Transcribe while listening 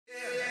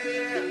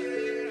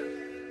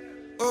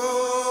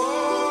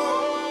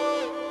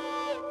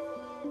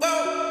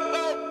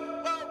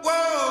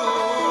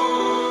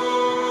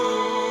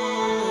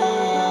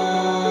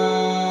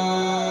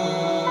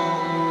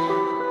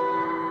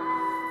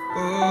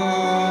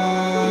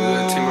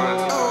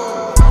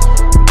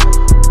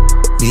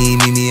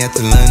Meet me at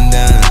the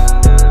London.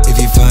 If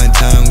you find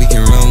time, we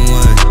can run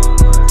one.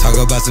 Talk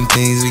about some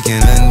things we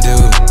can undo.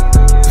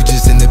 You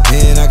just in the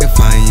pen, I can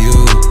find you.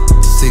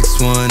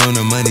 6'1" on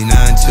the money,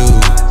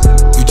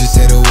 9'2". You just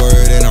say the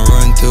word and I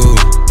run through.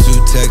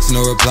 2 texts,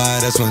 no reply,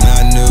 that's when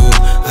I knew.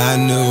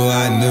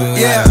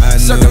 Yeah, I knew.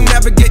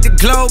 Circumnavigate the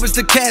globe as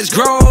the cash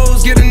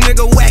grows. Get a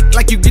nigga whack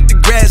like you get the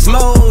grass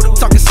mowed. I'm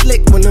talking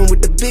slick when I'm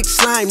with the big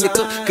slime,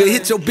 nigga. Could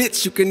hit your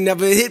bitch, you can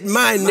never hit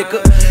mine,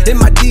 nigga. In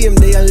my DM,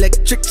 they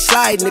electric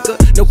slide, nigga.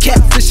 No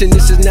catfishing,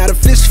 this is not a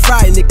fish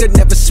fry, nigga.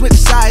 Never switch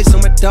sides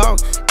on my dog.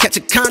 Catch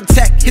a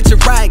contact, hit your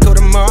ride, go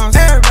to Mars.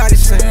 Everybody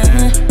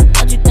saying,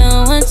 held you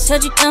down once,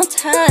 held you down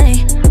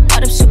tight.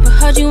 Got up super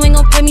hard, you ain't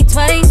gon' pay me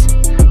twice.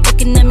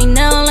 Looking at me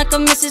now like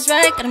I'm Mrs.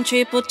 Right. Got him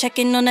triple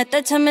checking on that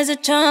time as a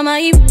charm.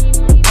 I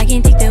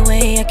can't think that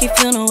way, I keep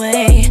feeling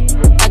away.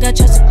 I got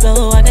trust to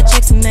blow, I got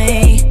checks to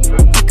make.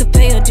 You could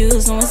pay your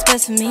dues, no one's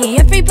best for me.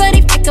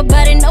 Everybody think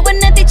about it, knowing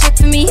that they check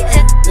for me.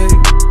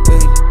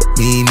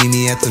 Meet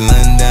me at the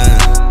London.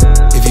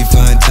 If you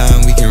find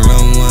time, we can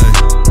run one.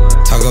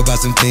 Talk about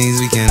some things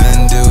we can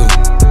undo.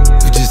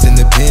 You just in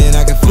the pen,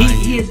 I can find you.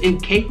 He is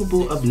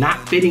incapable of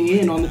not fitting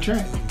in on the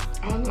track.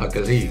 I don't know,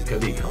 cause he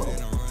cold.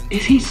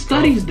 He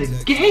studies the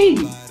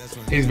game.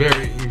 He's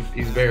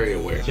very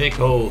aware.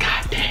 JCole,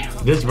 goddamn,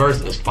 this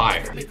verse is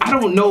fire. I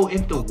don't know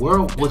if the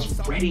world was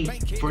ready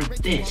for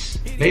this.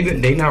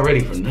 They not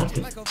ready for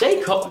nothing.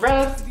 JCole,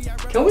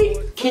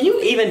 bruh, can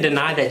you even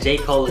deny that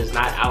JCole is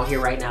not out here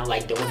right now,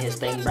 like doing his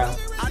thing, bro?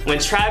 When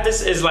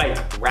Travis is like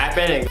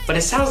rapping, but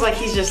it sounds like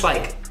he's just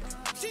like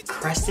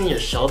cresting your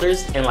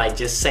shoulders and like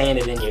just saying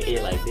it in your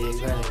ear, like big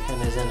is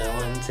in the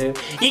 1, 2.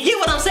 You get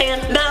what I'm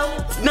saying?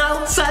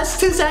 No, sus,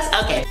 2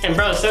 sus. Okay. And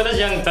bro, so does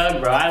Young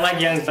Thug, bro. I like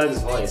Young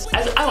Thug's voice.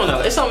 I don't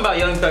know. It's something about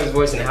Young Thug's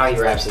voice and how he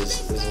raps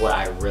is what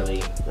I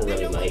really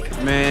like.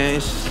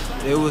 Man,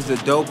 it was a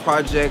dope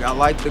project. I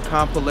like the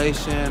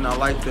compilation. I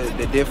like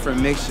the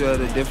different mixture of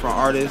the different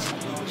artists.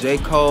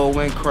 JCole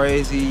went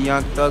crazy,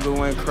 Young Thug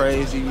went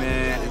crazy,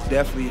 man. It's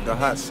definitely the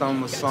hot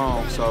summer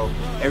song, so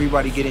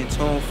everybody get in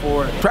tune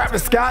for it.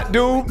 Travis Scott,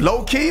 dude,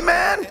 low key,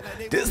 man.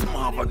 This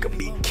motherfucker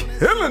be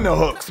killing the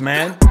hooks,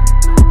 man.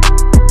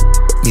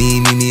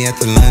 Meet me at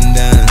the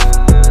London.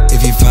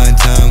 If you find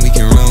time, we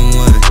can run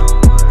one.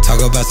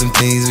 Talk about some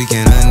things we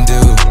can undo.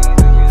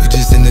 You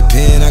just in the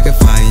pen, I can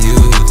find you.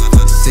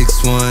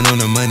 6'1" on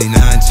the money,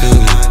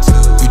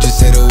 9'2". You just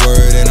say the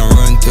word and I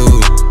run through.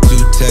 2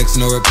 texts,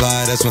 no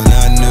reply, that's when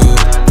I knew,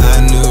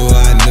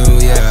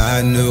 yeah,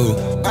 I knew.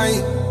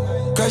 I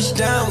crush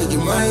down with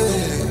your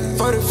money.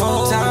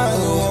 44 times,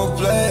 we won't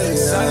play.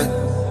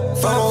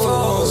 5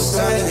 4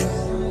 sight.